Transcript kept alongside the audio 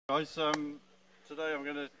Guys, today I'm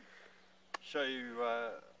going to show you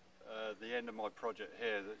the end of my project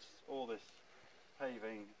here. That's all this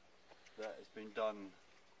paving that has been done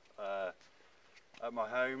at my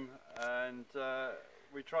home, and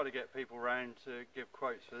we try to get people round to give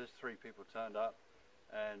quotes for this. 3 people turned up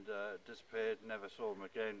and disappeared, never saw them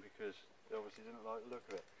again because they obviously didn't like the look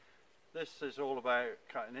of it. This is all about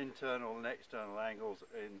cutting internal and external angles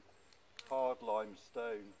in hard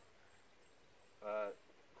limestone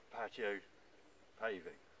patio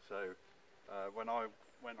paving. So when I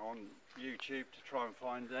went on YouTube to try and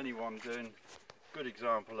find anyone doing a good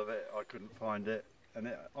example of it, I couldn't find it,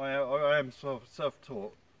 and I am sort of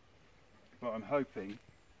self-taught, but I'm hoping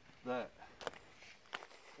that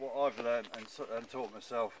what I've learned and taught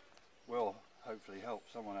myself will hopefully help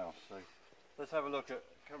someone else. So let's have a look at,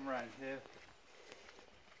 come around here,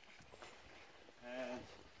 and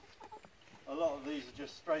a lot of these are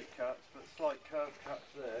just straight cuts, but slight curved cuts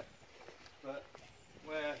there. But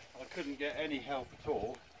where I couldn't get any help at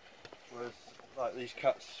all was like these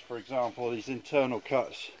cuts, for example, these internal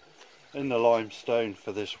cuts in the limestone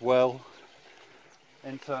for this well,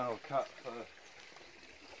 internal cut for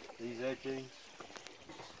these edgings,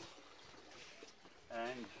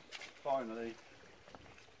 and finally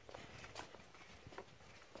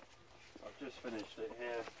I've just finished it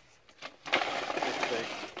here.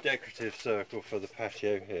 A decorative circle for the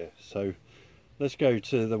patio here. So let's go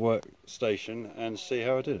to the workstation and see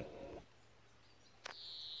how I did it.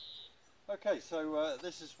 Okay, so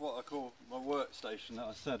this is what I call my workstation that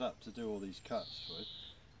I set up to do all these cuts with.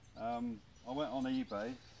 I went on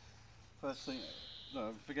eBay. First thing,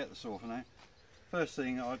 no, forget the saw for now. First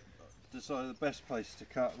thing, I decided the best place to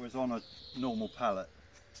cut was on a normal pallet.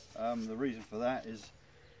 The reason for that is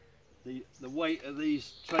the weight of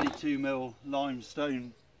these 22mm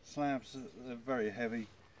limestone slabs are very heavy,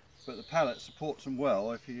 but the pallet supports them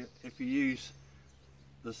well if you use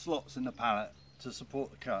the slots in the pallet to support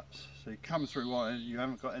the cuts. So you come through one, you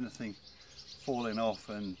haven't got anything falling off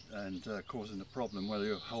and causing a problem, whether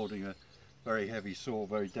you're holding a very heavy saw,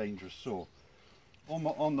 very dangerous saw.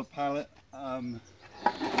 On the pallet, I've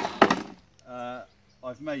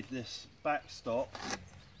made this backstop,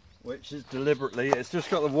 which is deliberately, it's just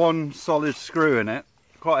got the one solid screw in it,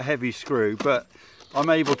 quite a heavy screw, but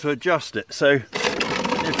I'm able to adjust it. So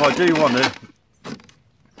if I do want to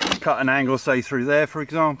cut an angle, say through there for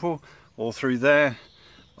example, or through there,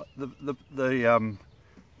 the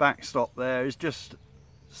backstop there is just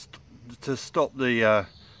to stop the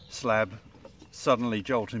slab suddenly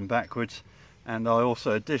jolting backwards, and I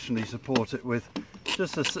also additionally support it with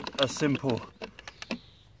just a simple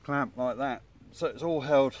clamp like that. So it's all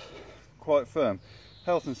held quite firm.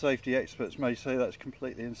 Health and safety experts may say that's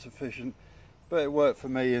completely insufficient, but it worked for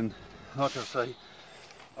me, and like I say,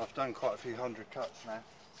 I've done quite a few hundred cuts now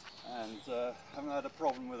and haven't had a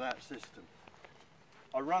problem with that system.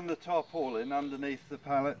 I run the tarpaulin underneath the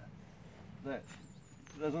pallet. There's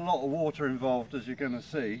a lot of water involved, as you're going to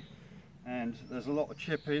see, and there's a lot of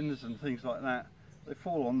chip-ins and things like that. They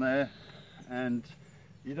fall on there and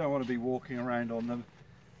you don't want to be walking around on them.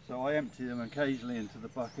 So I empty them occasionally into the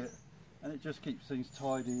bucket, and it just keeps things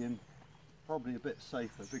tidy and probably a bit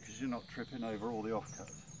safer because you're not tripping over all the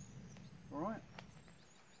offcuts. Alright.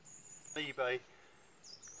 eBay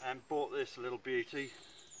and bought this little beauty,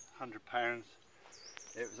 £100.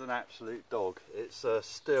 It was an absolute dog. It's a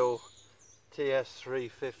Stihl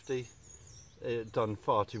TS350. It done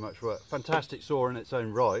far too much work. Fantastic saw in its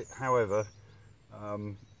own right. However,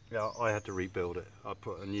 yeah, I had to rebuild it. I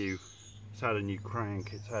put a new, it's had a new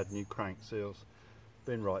crank, it's had new crank seals,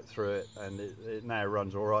 been right through it, and it now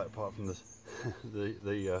runs all right, apart from the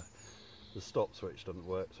stop switch doesn't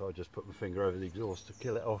work. So I just put my finger over the exhaust to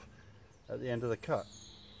kill it off at the end of the cut.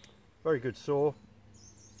 Very good saw.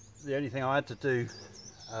 The only thing I had to do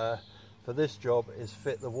for this job is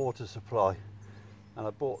fit the water supply, and I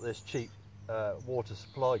bought this cheap water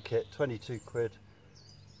supply kit, 22 quid,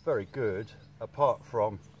 very good, apart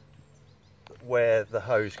from where the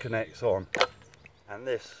hose connects on, and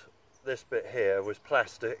this bit here was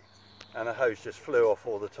plastic and the hose just flew off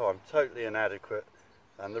all the time, totally inadequate,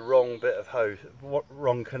 and the wrong bit of hose,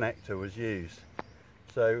 wrong connector was used.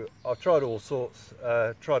 So I've tried all sorts,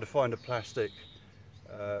 tried to find a plastic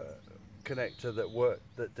connector that worked,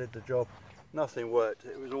 that did the job. Nothing worked.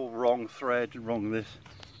 It was all wrong thread, wrong this,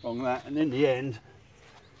 wrong that, and in the end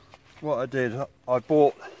what I did, I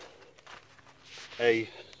bought a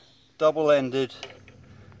double-ended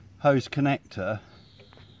hose connector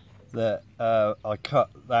that I cut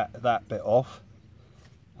that bit off,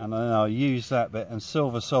 and then I used that bit and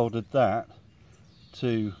silver soldered that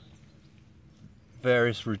to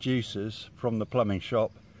various reducers from the plumbing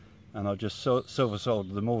shop and I just silver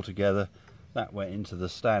soldered them all together. That went into the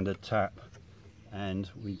standard tap, and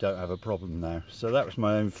we don't have a problem now. So that was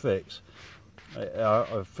my own fix.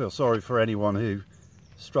 I feel sorry for anyone who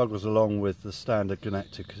struggles along with the standard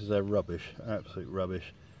connector, because they're rubbish, absolute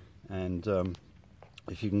rubbish. And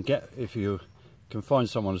if you can find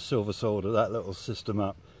someone to silver solder that little system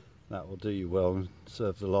up, that will do you well and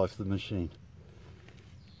serve the life of the machine.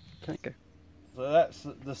 Okay. So that's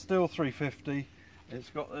the Stihl 350. It's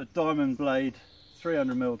got a diamond blade,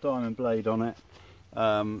 300mm diamond blade on it.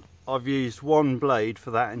 I've used one blade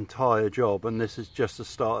for that entire job, and this is just the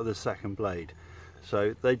start of the second blade.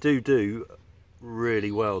 So they do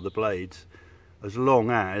really well, the blades, as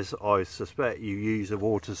long as I suspect you use a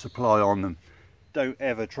water supply on them. Don't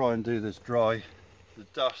ever try and do this dry. The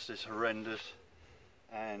dust is horrendous,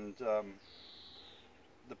 and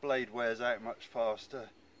the blade wears out much faster.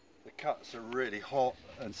 The cuts are really hot,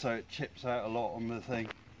 and so it chips out a lot on the thing.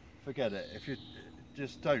 Forget it. If you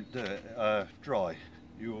just don't do it dry,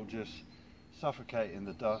 you will just suffocate in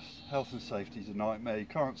the dust. Health and safety is a nightmare. You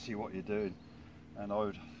can't see what you're doing, and I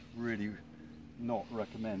would really not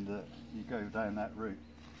recommend that you go down that route.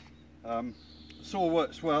 Saw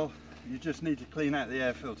works well. You just need to clean out the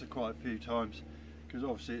air filter quite a few times, because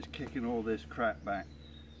obviously it's kicking all this crap back,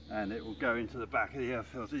 and it will go into the back of the air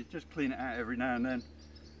filter. You just clean it out every now and then,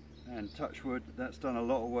 and touch wood, that's done a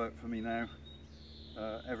lot of work for me now.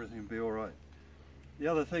 Everything will be all right. The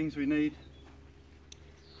other things we need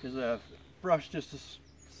is a brush just to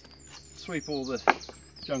sweep all the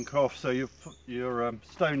junk off, so your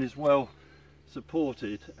stone is well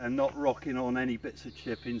supported and not rocking on any bits of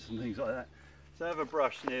chippings and things like that. So have a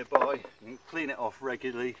brush nearby and clean it off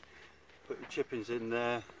regularly. Put your chippings in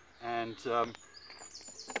there, and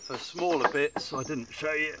for smaller bits, I didn't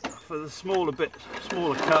show you, for the smaller bits,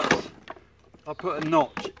 smaller cuts, I put a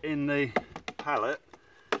notch in the pallet,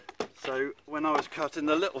 so when I was cutting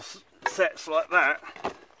the little sets like that,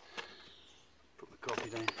 put my copy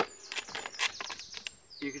down,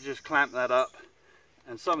 you could just clamp that up,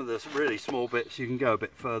 and some of the really small bits you can go a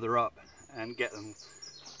bit further up and get them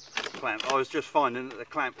clamped. I was just finding that the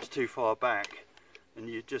clamp was too far back, and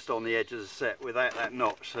you're just on the edge of the set without that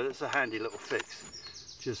notch, so it's a handy little fix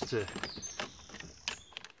just to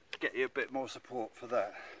get you a bit more support for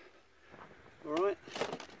that. Alright,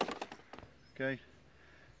 okay,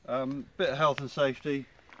 bit of health and safety,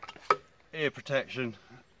 ear protection,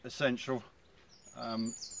 essential,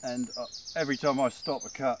 and every time I stop a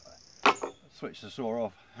cut, switch the saw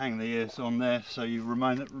off, hang the ears on there, so you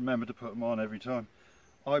remember to put them on every time.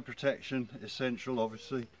 Eye protection, essential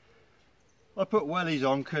obviously. I put wellies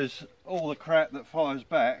on because all the crap that fires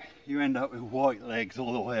back, you end up with white legs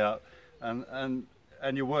all the way up, and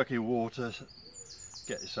you're working water.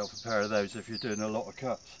 Get yourself a pair of those if you're doing a lot of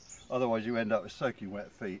cuts, otherwise you end up with soaking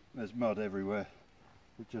wet feet. There's mud everywhere.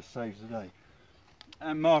 It just saves the day.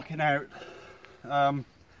 And marking out, I've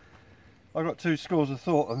got two schools of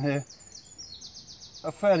thought on here.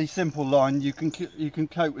 A fairly simple line you can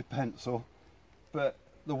coat with pencil, but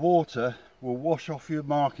the water will wash off your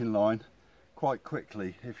marking line quite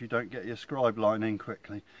quickly if you don't get your scribe line in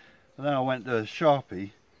quickly. And then I went to a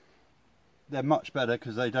Sharpie. They're much better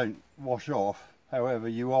because they don't wash off. However,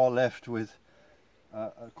 you are left with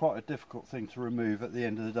quite a difficult thing to remove at the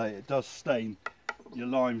end of the day. It does stain your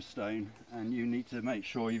limestone, and you need to make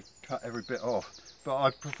sure you've cut every bit off. But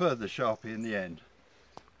I prefer the Sharpie in the end.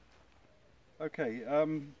 Okay,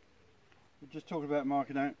 we're just talking about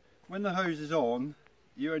marking out. When the hose is on,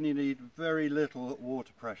 you only need very little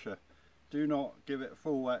water pressure. Do not give it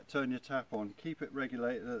full wet, turn your tap on, keep it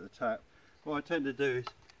regulated at the tap. What I tend to do is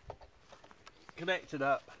connect it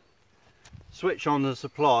up, switch on the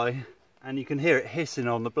supply, and you can hear it hissing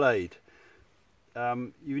on the blade.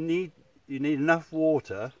 You need enough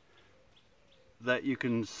water that you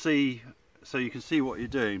can see, so you can see what you're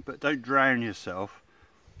doing, but don't drown yourself.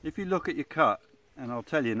 If you look at your cut, and I'll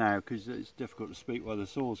tell you now because it's difficult to speak while the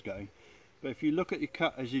saw's going, but if you look at your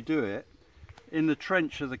cut as you do it, in the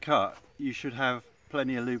trench of the cut you should have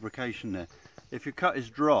plenty of lubrication there. If your cut is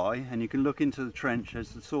dry and you can look into the trench as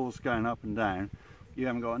the saw's going up and down, you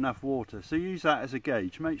haven't got enough water. So use that as a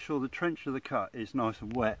gauge. Make sure the trench of the cut is nice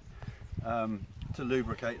and wet to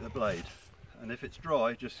lubricate the blade. And if it's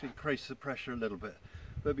dry, just increase the pressure a little bit.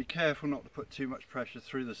 But be careful not to put too much pressure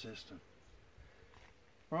through the system.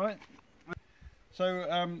 Right?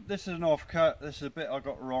 So this is an offcut. This is a bit I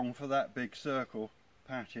got wrong for that big circle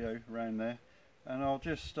patio around there. And I'll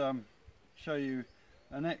just show you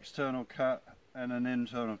an external cut and an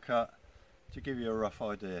internal cut to give you a rough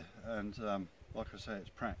idea. And like I say, it's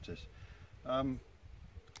practice.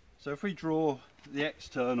 So if we draw the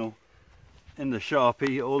external in the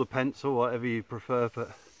Sharpie or the pencil, whatever you prefer,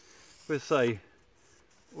 but we'll say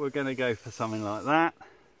we're going to go for something like that,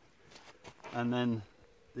 and then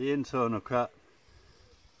the internal cut,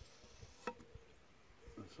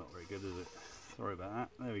 that's not very good, is it? Sorry about that.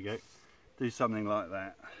 There we go. Do something like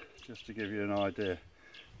that, just to give you an idea.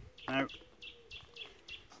 Now,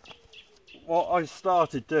 what I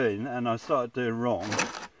started doing, and I started doing wrong,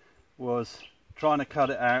 was trying to cut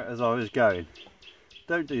it out as I was going.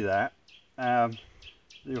 Don't do that.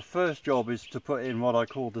 Your first job is to put in what I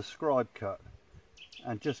call the scribe cut,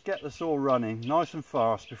 and just get the saw running nice and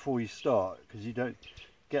fast before you start, because you don't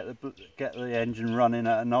get the engine running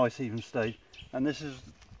at a nice even stage. And this is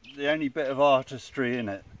the only bit of artistry in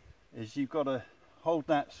it, is you've got to hold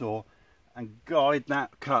that saw and guide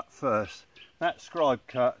that cut first. That scribe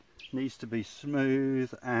cut needs to be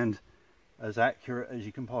smooth and as accurate as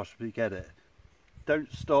you can possibly get it.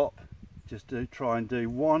 Don't stop, just try and do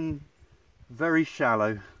one very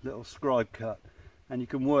shallow little scribe cut, and you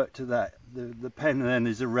can work to that. The pen then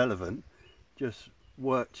is irrelevant, just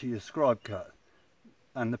work to your scribe cut,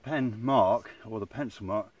 and the pen mark or the pencil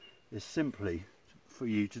mark is simply for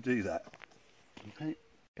you to do that.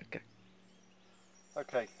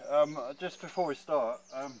 Okay, just before we start,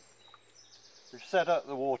 we've set up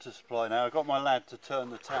the water supply now. I've got my lad to turn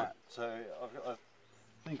the tap, so I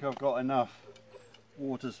think I've got enough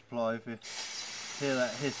water supply. If you hear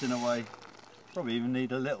that hissing away, probably even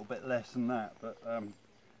need a little bit less than that, but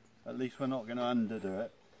at least we're not going to underdo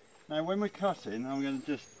it. Now when we're cutting, I'm going to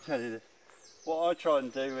just tell you this. What I try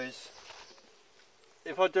and do is,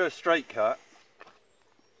 if I do a straight cut,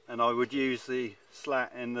 and I would use the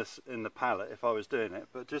slat in the pallet if I was doing it,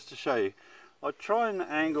 but just to show you, I try and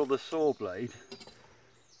angle the saw blade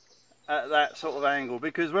at that sort of angle,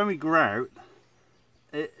 because when we grout,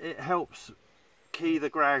 it helps key the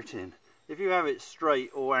grout in. If you have it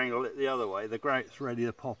straight or angle it the other way, the grout's ready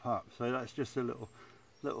to pop up. So that's just a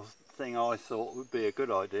little thing I thought would be a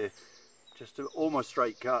good idea. Just to all my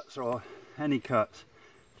straight cuts or any cuts,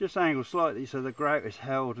 just angle slightly so the grout is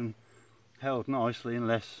held nicely and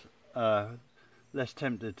less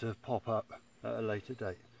tempted to pop up at a later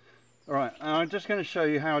date. Alright, and I'm just going to show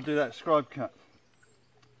you how I do that scribe cut.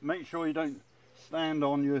 Make sure you don't stand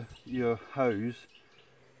on your hose,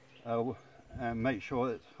 and make sure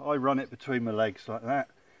that I run it between my legs like that.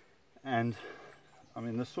 And I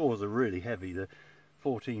mean, the saws are really heavy, they're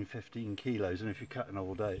 14-15 kilos, and if you're cutting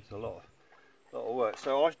all day it's a lot of work.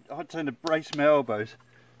 So I tend to brace my elbows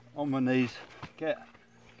on my knees, get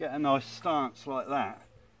a nice stance like that,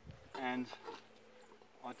 and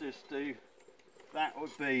I just do, that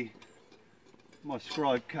would be my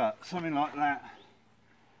scribe cut, something like that.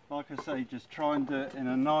 Like I say, just try and do it in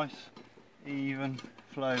a nice even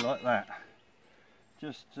flow like that,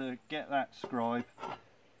 just to get that scribe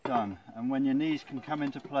done. And when your knees can come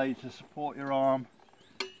into play to support your arm,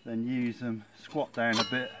 then use them, squat down a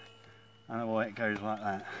bit, and away it goes like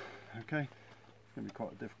that. Okay, it's going to be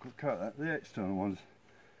quite a difficult cut. The external one's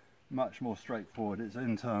much more straightforward, it's the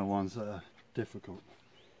internal ones that are difficult.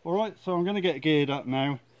 Alright, so I'm going to get geared up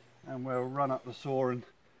now, and we'll run up the saw and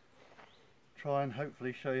try and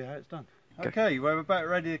hopefully show you how it's done. Okay, we're about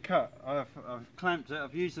ready to cut. I've clamped it,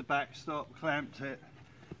 I've used the backstop, clamped it.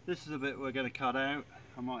 This is the bit we're going to cut out.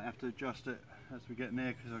 I might have to adjust it as we get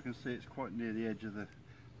near, because I can see it's quite near the edge of the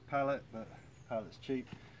pallet, but the pallet's cheap.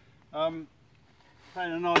 Found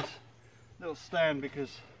a nice little stand,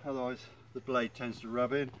 because otherwise the blade tends to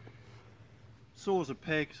rub in. Saw's a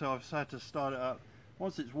pig, so I've had to start it up.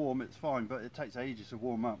 Once it's warm it's fine, but it takes ages to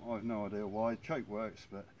warm up. I have no idea why. Choke works,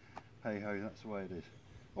 but hey ho, that's the way it is.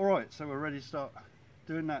 Alright, so we're ready to start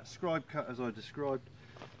doing that scribe cut as I described.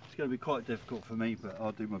 It's going to be quite difficult for me, but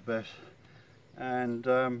I'll do my best, and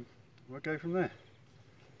we'll go from there.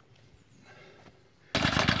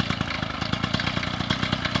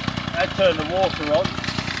 I turn the water on.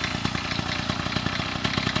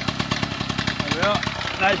 There we are.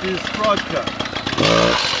 Now do the scribe cut.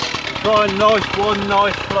 Try one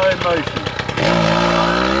nice flowing motion.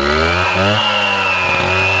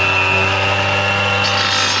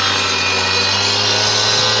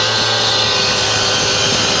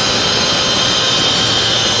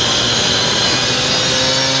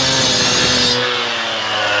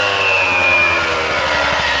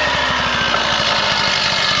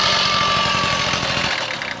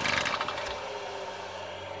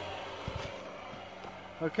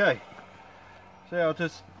 Okay, so I'll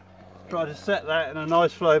just try to set that in a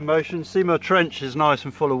nice flow of motion. See, my trench is nice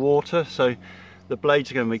and full of water, so the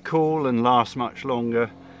blades are going to be cool and last much longer.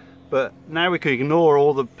 But now we can ignore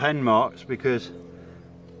all the pen marks, because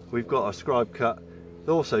we've got a scribe cut. It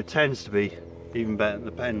also tends to be even better than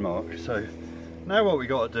the pen mark. So now what we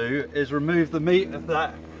got to do is remove the meat of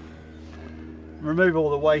that, remove all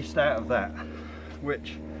the waste out of that,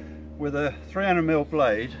 which with a 300mm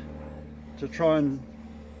blade, to try and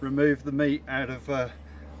remove the meat out of a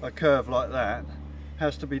curve like that,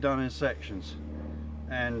 has to be done in sections.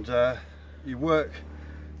 And you work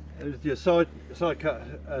with your side cut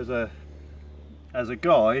as a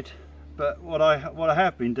guide, but what I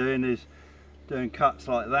have been doing is doing cuts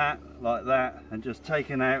like that, and just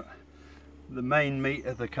taking out the main meat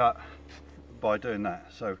of the cut by doing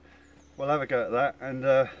that. So we'll have a go at that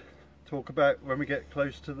and talk about when we get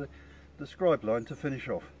close to the scribe line to finish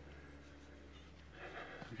off.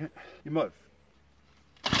 Okay, you might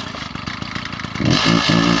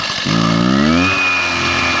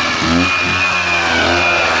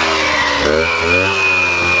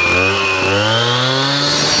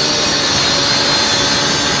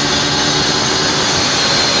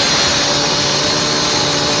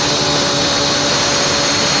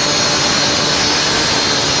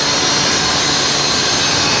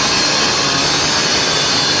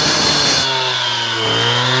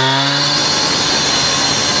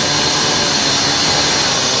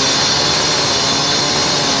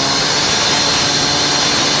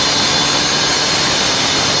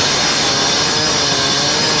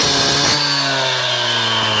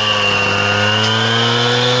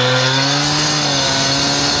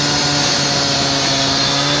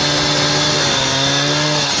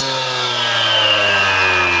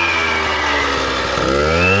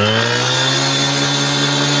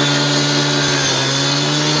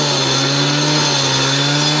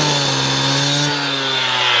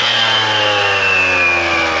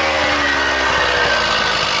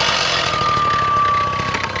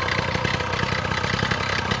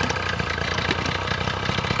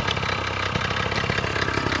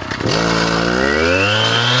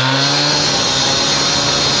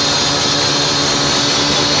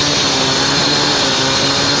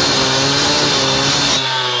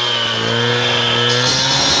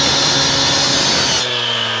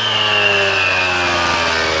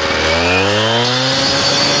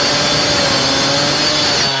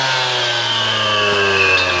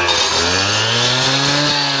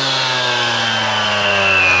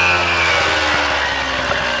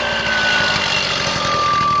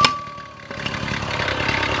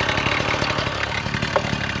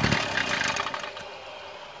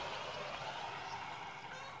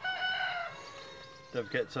don't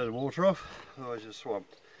forget to turn the water off, otherwise you're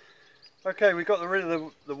swamped. Okay, we've got rid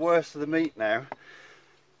of the worst of the meat now,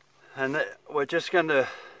 and we're just going to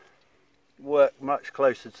work much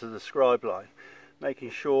closer to the scribe line, making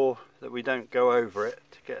sure that we don't go over it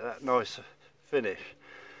to get that nice finish.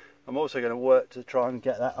 I'm also going to work to try and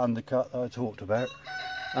get that undercut that I talked about.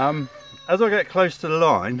 As I get close to the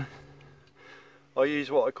line, I use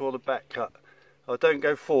what I call a back cut. I don't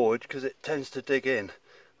go forward because it tends to dig in.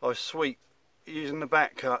 I sweep using the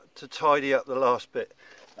back cut to tidy up the last bit,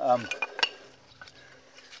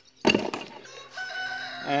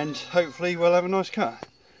 and hopefully we'll have a nice cut.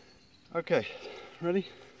 Okay, ready?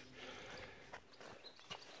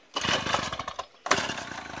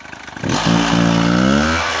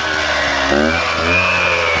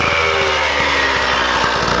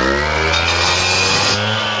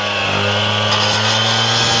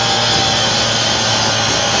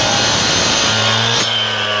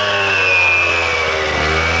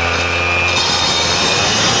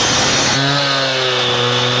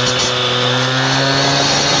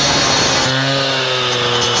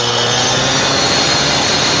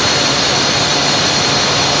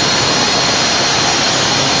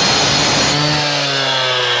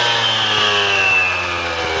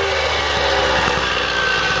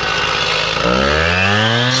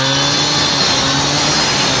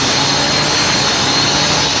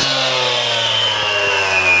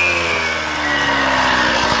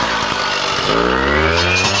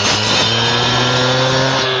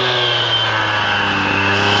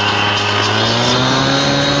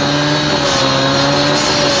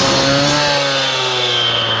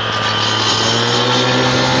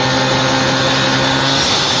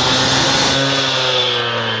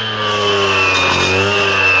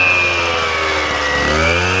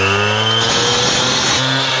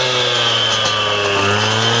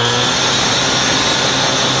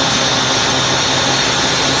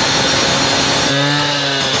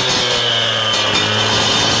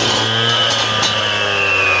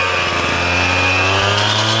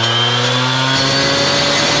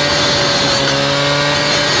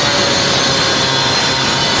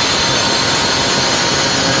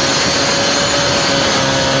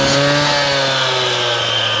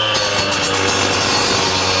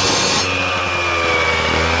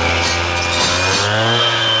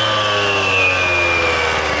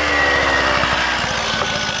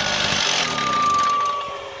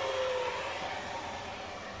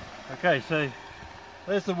 Okay, so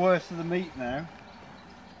there's the worst of the meat now.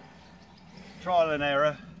 Trial and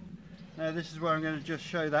error. Now this is where I'm going to just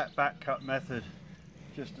show that back cut method,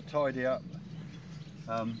 just to tidy up,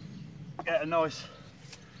 get a nice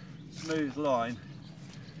smooth line,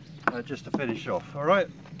 just to finish off. Alright,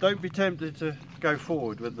 don't be tempted to go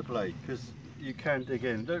forward with the blade, because you can dig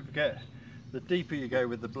in. Don't forget, the deeper you go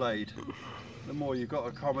with the blade, the more you've got to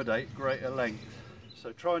accommodate greater length.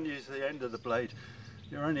 So try and use the end of the blade.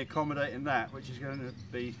 You're only accommodating that, which is going to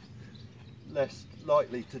be less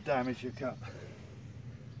likely to damage your cut.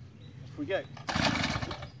 Off we go.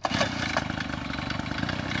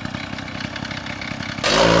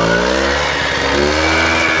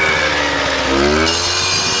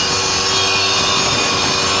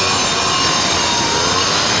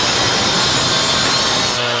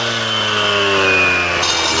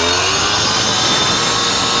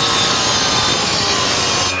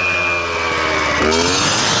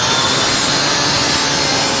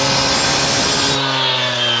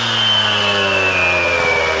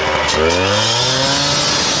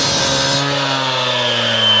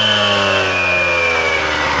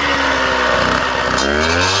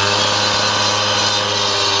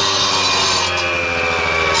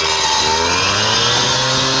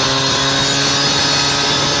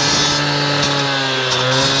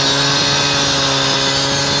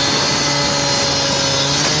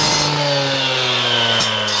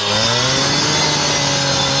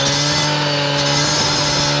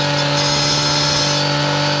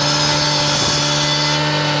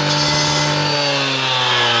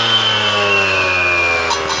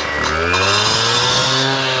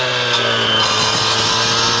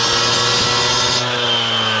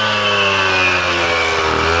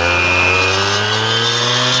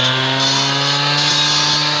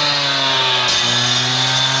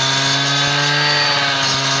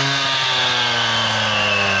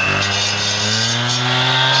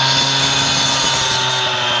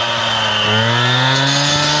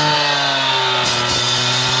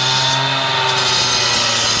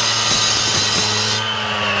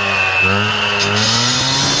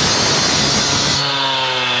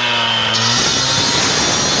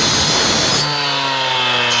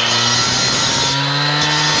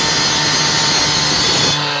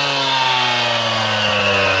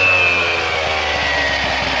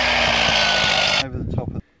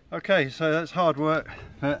 Okay, so that's hard work,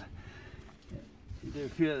 but you do a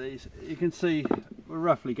few of these, you can see we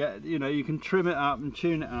roughly get, you know, you can trim it up and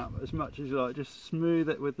tune it up as much as you like. Just smooth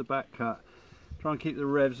it with the back cut. Try and keep the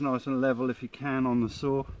revs nice and level if you can on the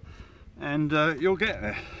saw, and you'll get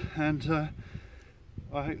there. And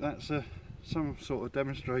I hope that's some sort of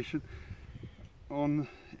demonstration on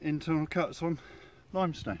internal cuts on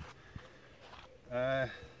limestone. I'm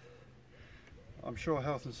sure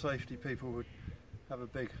health and safety people would have a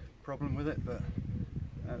big problem with it, but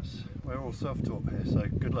we're all self-taught here, so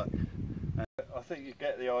good luck. I think you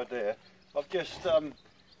get the idea. I've just had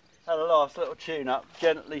a last little tune-up,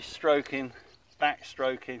 gently stroking, back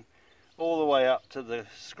stroking, all the way up to the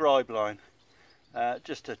scribe line,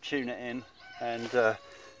 just to tune it in and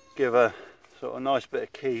give a sort of nice bit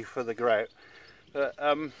of key for the grout. But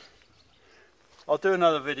I'll do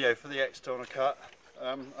another video for the external cut.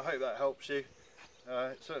 I hope that helps you.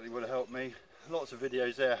 It certainly would have helped me. Lots of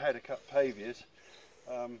videos there how to cut pavias,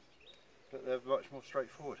 but they're much more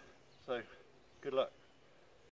straightforward. So good luck.